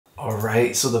All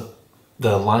right, so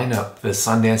the lineup, the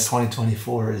Sundance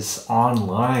 2024 is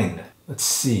online. Let's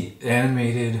see.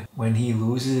 Animated, when he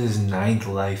loses his ninth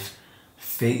life,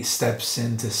 fate steps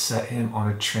in to set him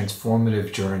on a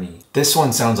transformative journey. This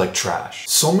one sounds like trash.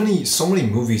 So many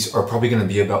movies are probably gonna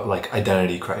be about like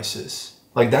identity crisis.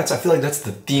 Like I feel like that's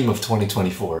the theme of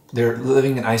 2024. They're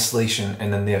living in isolation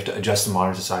and then they have to adjust to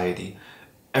modern society.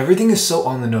 Everything is so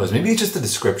on the nose. Maybe it's just the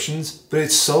descriptions, but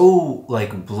it's so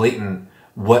like blatant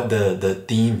what the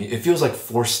theme, it feels like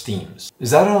forced themes.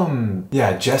 Is that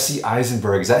yeah, Jesse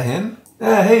Eisenberg, is that him?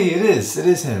 Yeah, hey, it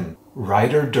is him.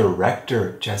 Writer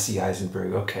director Jesse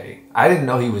Eisenberg. Okay, I didn't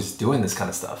know he was doing this kind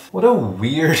of stuff. What a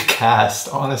weird cast,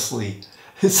 honestly.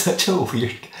 It's such a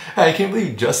weird, I can't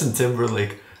believe Justin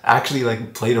Timberlake actually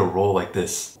like played a role like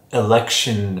this.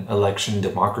 Election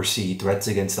democracy, threats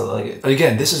against the, like,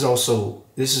 again, this is also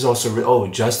oh,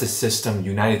 justice system,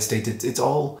 United States, it's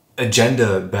all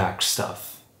agenda backed stuff.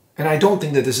 And I don't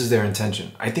think that this is their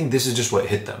intention. I think this is just what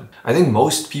hit them. I think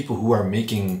most people who are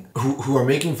making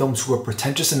films who are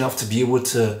pretentious enough to be able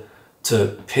to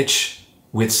pitch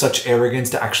with such arrogance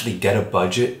to actually get a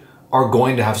budget are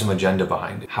going to have some agenda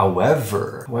behind it.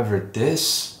 However,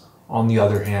 this, on the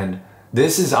other hand,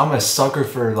 I'm a sucker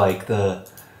for like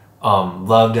the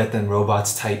Love, Death, and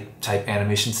Robots type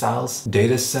animation styles.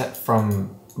 Data set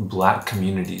from Black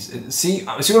communities. See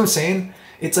what I'm saying?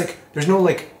 It's like there's no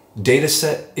like data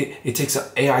set. It takes an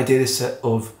AI data set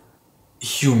of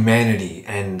humanity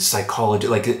and psychology,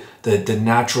 like the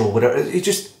natural whatever. It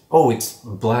just, oh, it's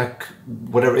Black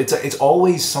whatever. It's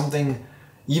always something,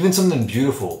 even something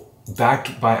beautiful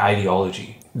backed by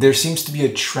ideology. There seems to be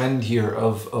a trend here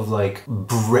of like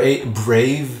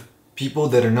brave people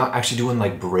that are not actually doing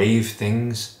like brave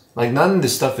things. Like none of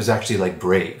this stuff is actually like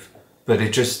brave, but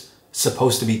it's just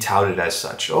supposed to be touted as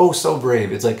such. Oh, so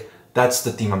brave. It's like, that's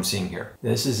the theme I'm seeing here.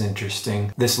 This is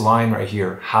interesting. This line right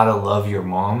here, how to love your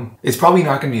mom. It's probably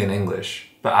not gonna be in English,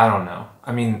 but I don't know.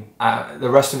 I mean, the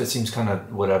rest of it seems kind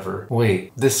of whatever.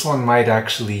 Wait, this one might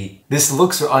actually, this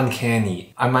looks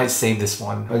uncanny. I might save this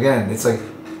one. Again, it's like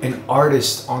an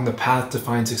artist on the path to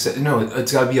find success. No,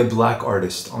 it's gotta be a Black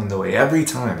artist on the way every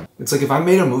time. It's like if I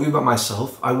made a movie about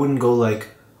myself, I wouldn't go like,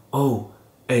 oh,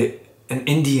 an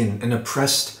Indian, an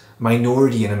oppressed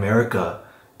minority in America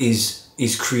is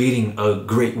creating a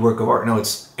great work of art. No,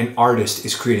 it's an artist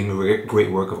is creating a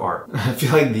great work of art. I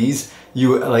feel like these,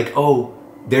 you like, oh,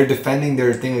 they're defending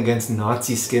their thing against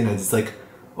Nazi skinheads. It's like,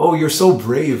 oh, you're so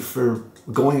brave for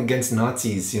going against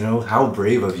Nazis, you know, how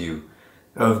brave of you.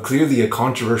 Clearly a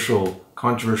controversial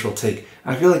take.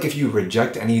 I feel like if you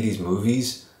reject any of these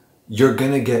movies, you're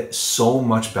gonna get so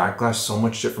much backlash, so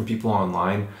much shit from people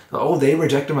online. Oh, they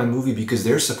rejected my movie because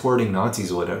they're supporting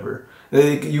Nazis or whatever.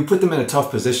 You put them in a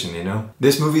tough position, you know?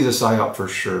 This movie is a psyop for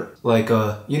sure. Like,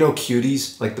 you know,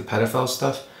 Cuties, like the pedophile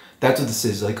stuff? That's what this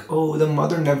is. Like, oh, the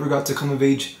mother never got to come of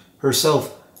age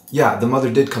herself. Yeah, the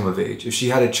mother did come of age. If she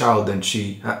had a child, then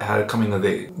she had a coming of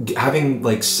age. Having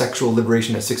like sexual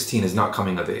liberation at 16 is not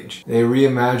coming of age. They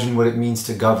reimagine what it means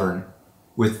to govern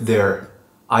with their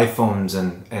iPhones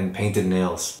and painted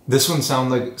nails. This one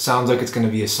sounds like it's gonna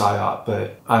be a psyop,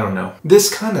 but I don't know. This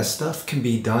kind of stuff can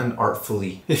be done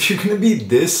artfully. If you're gonna be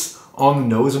this on the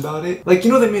nose about it, like,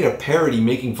 you know, they made a parody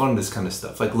making fun of this kind of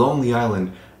stuff. Like Lonely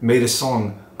Island made a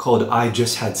song called I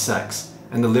Just Had Sex,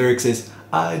 and the lyrics is,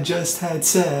 I just had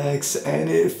sex and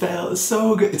it felt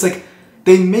so good. It's like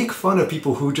they make fun of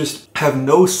people who just have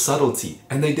no subtlety,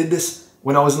 and they did this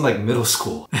when I was in like middle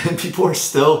school, and people are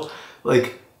still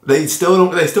like, they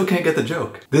still can't get the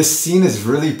joke. This scene is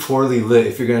really poorly lit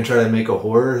if you're gonna try to make a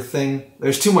horror thing.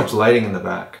 There's too much lighting in the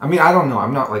back. I mean, I don't know.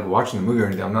 I'm not like watching the movie or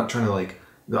anything. I'm not trying to like,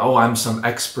 oh, I'm some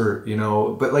expert, you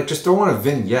know, but like just throw on a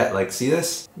vignette. Like, see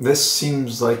this? This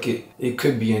seems like it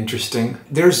could be interesting.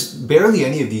 There's barely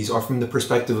any of these are from the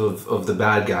perspective of the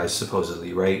bad guys,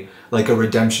 supposedly, right? Like a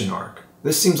redemption arc.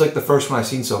 This seems like the first one I've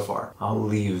seen so far. I'll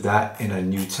leave that in a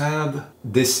new tab.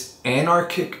 This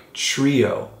anarchic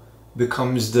trio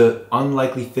becomes the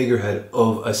unlikely figurehead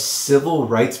of a civil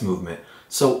rights movement.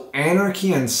 So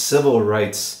anarchy and civil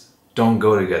rights don't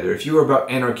go together. If you were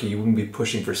about anarchy, you wouldn't be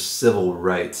pushing for civil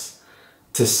rights.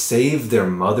 To save their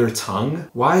mother tongue?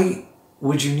 Why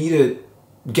would you need to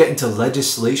get into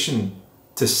legislation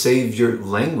to save your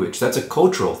language? That's a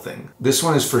cultural thing. This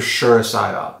one is for sure a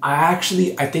psyop. I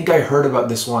think I heard about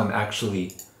this one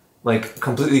actually, like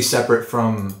completely separate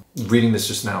from reading this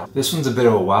just now. This one's a bit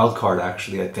of a wild card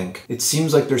actually, I think. It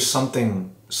seems like there's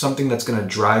something that's gonna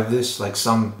drive this, like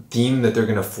some theme that they're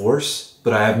gonna force,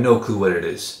 but I have no clue what it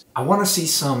is. I wanna see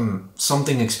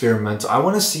something experimental. I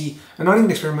wanna see, and not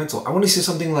even experimental, I wanna see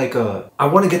something like I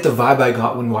wanna get the vibe I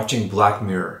got when watching Black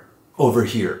Mirror over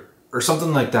here. or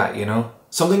something like that, you know?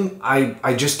 Something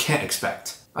I just can't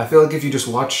expect. I feel like if you just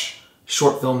watch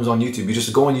short films on YouTube, you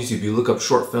just go on YouTube, you look up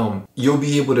short film, you'll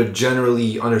be able to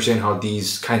generally understand how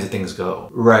these kinds of things go.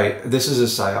 Right, this is a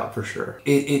psyop for sure.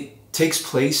 It takes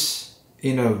place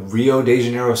in a Rio de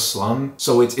Janeiro slum,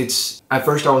 so it's at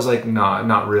first I was like, nah,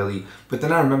 not really. But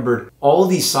then I remembered all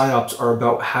these psyops are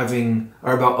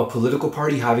about a political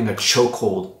party having a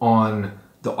chokehold on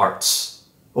the arts,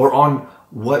 or on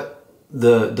what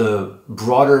the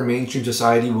broader mainstream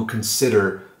society will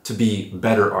consider to be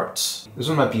better arts. This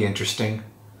one might be interesting.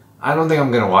 I don't think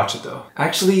I'm gonna watch it though.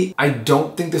 Actually, I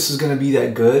don't think this is gonna be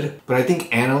that good, but I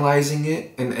think analyzing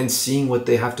it and seeing what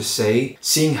they have to say,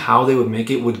 seeing how they would make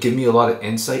it would give me a lot of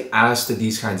insight as to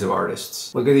these kinds of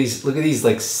artists. Look at these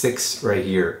like 6 right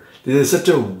here. There's such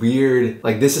a weird,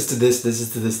 like this is to this, this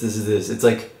is to this, this is this. It's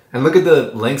like, and look at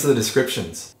the lengths of the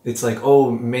descriptions. It's like, oh,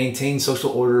 maintain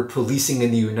social order, policing in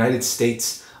the United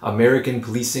States, American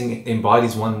policing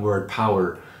embodies one word,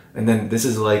 power. And then this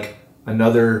is like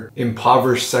another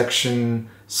impoverished section,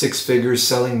 6 figures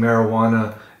selling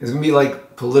marijuana. It's gonna be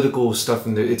like political stuff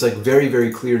in there. It's like very,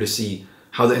 very clear to see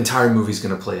how the entire movie is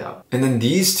gonna play out. And then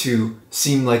these two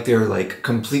seem like they're like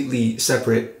completely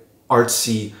separate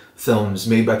artsy films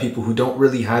made by people who don't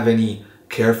really have any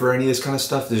care for any of this kind of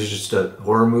stuff. This is just a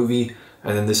horror movie.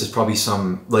 And then this is probably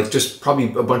some, like just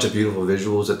probably a bunch of beautiful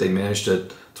visuals that they managed to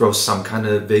throw some kind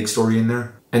of vague story in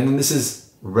there. And then this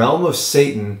is Realm of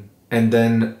Satan, and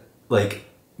then like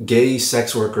gay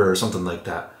sex worker or something like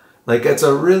that. Like it's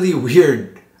a really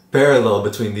weird parallel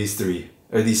between these 3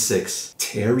 or these 6.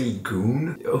 Terry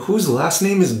Goon? Whose last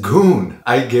name is Goon?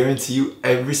 I guarantee you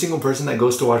every single person that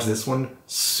goes to watch this one,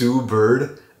 Sue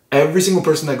Bird, every single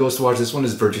person that goes to watch this one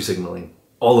is virtue signaling.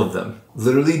 All of them.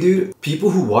 Literally, dude,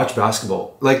 people who watch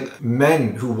basketball, like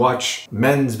men who watch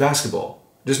men's basketball,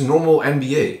 just normal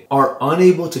NBA, are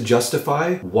unable to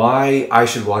justify why I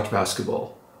should watch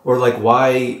basketball. Or like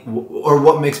why, or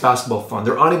what makes basketball fun.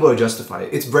 They're unable to justify it.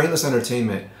 It's brainless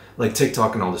entertainment, like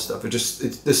TikTok and all this stuff.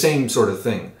 It's the same sort of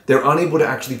thing. They're unable to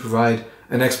actually provide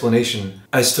an explanation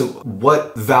as to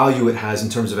what value it has in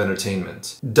terms of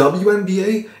entertainment.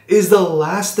 WNBA is the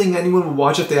last thing anyone would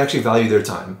watch if they actually value their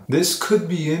time. This could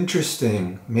be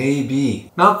interesting,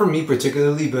 maybe. Not for me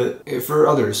particularly, but for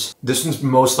others. This one's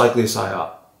most likely a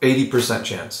psyop. 80%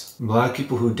 chance. Black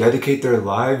people who dedicate their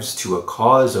lives to a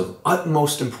cause of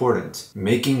utmost importance,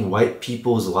 making white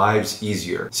people's lives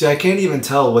easier. See, I can't even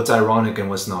tell what's ironic and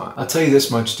what's not. I'll tell you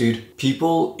this much, dude.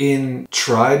 People in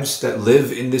tribes that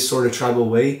live in this sort of tribal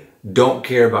way don't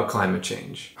care about climate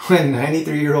change. When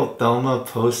 93-year-old Thelma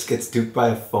Post gets duped by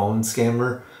a phone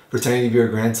scammer pretending to be her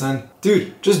grandson,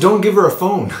 dude, just don't give her a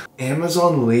phone.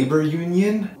 Amazon Labor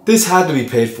Union? This had to be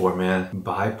paid for, man.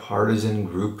 Bipartisan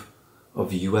group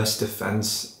of US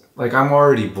defense. Like, I'm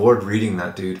already bored reading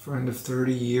that, dude. Friend of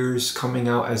 30 years coming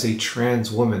out as a trans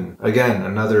woman. Again,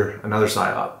 another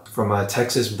psyop. From a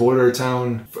Texas border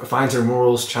town, finds her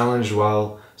morals challenged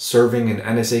while serving an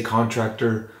NSA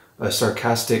contractor, a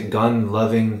sarcastic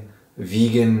gun-loving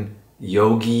vegan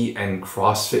yogi and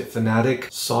CrossFit fanatic,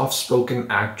 soft-spoken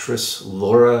actress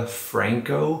Laura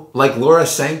Franco. Like Laura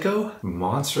Sanko?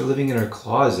 Monster living in her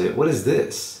closet. What is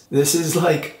this? This is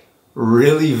like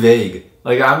really vague.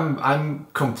 Like I'm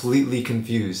completely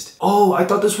confused. Oh, I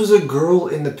thought this was a girl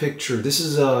in the picture. This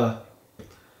is a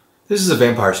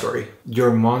vampire story.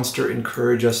 Your monster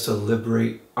encourage us to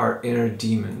liberate our inner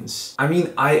demons. I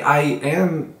mean, I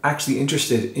am actually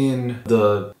interested in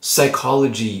the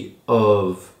psychology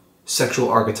of sexual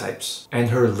archetypes. And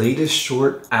her latest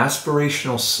short,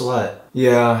 Aspirational Slut.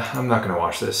 Yeah, I'm not gonna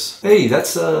watch this. Hey,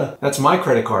 that's my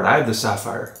credit card. I have the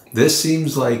Sapphire. This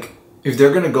seems like if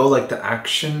they're gonna go like the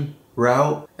action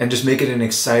route and just make it an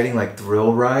exciting like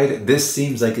thrill ride, this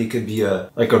seems like it could be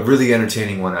a really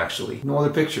entertaining one actually. No other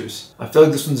pictures. I feel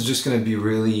like this one's just gonna be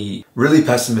really, really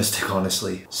pessimistic,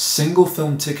 honestly. Single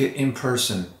film ticket in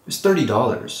person is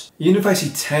 $30. Even if I see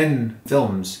 10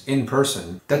 films in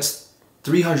person, that's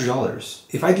 $300.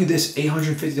 If I do this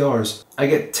 $850, I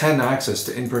get 10 access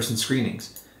to in-person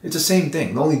screenings. It's the same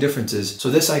thing. The only difference is,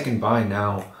 so this I can buy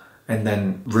now and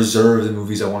then reserve the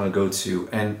movies I want to go to,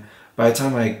 and by the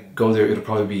time I go there, it'll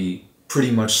probably be pretty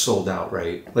much sold out,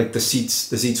 right? Like the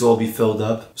seats will all be filled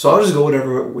up. So I'll just go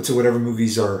to whatever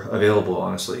movies are available,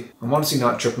 honestly. I'm honestly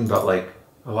not tripping about like,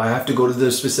 oh, I have to go to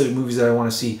the specific movies that I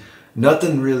want to see.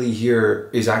 Nothing really here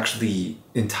is actually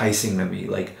enticing to me.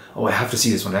 Like, oh, I have to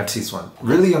see this one, I have to see this one.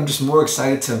 Really, I'm just more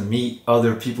excited to meet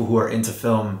other people who are into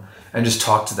film and just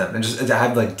talk to them and just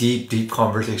have like deep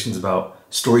conversations about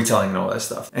storytelling and all that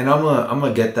stuff. And I'm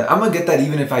gonna get that. I'm gonna get that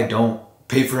even if I don't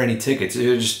pay for any tickets.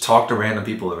 You just talk to random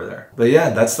people over there. But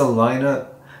yeah, that's the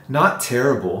lineup. Not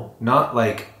terrible, not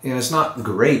like, you know, it's not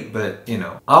great, but you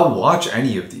know, I'll watch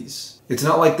any of these. It's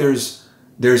not like there's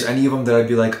any of them that I'd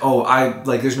be like, oh,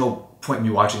 there's no point in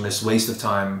me watching this, waste of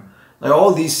time. Like, all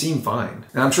of these seem fine.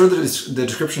 And I'm sure that the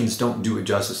descriptions don't do it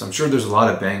justice. I'm sure there's a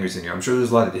lot of bangers in here. I'm sure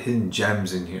there's a lot of hidden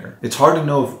gems in here. It's hard to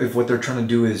know if what they're trying to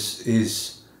do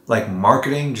is like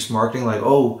marketing, just marketing, like,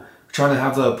 oh, we're trying to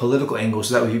have the political angle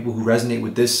so that way people who resonate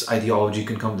with this ideology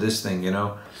can come to this thing, you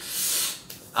know?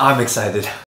 I'm excited.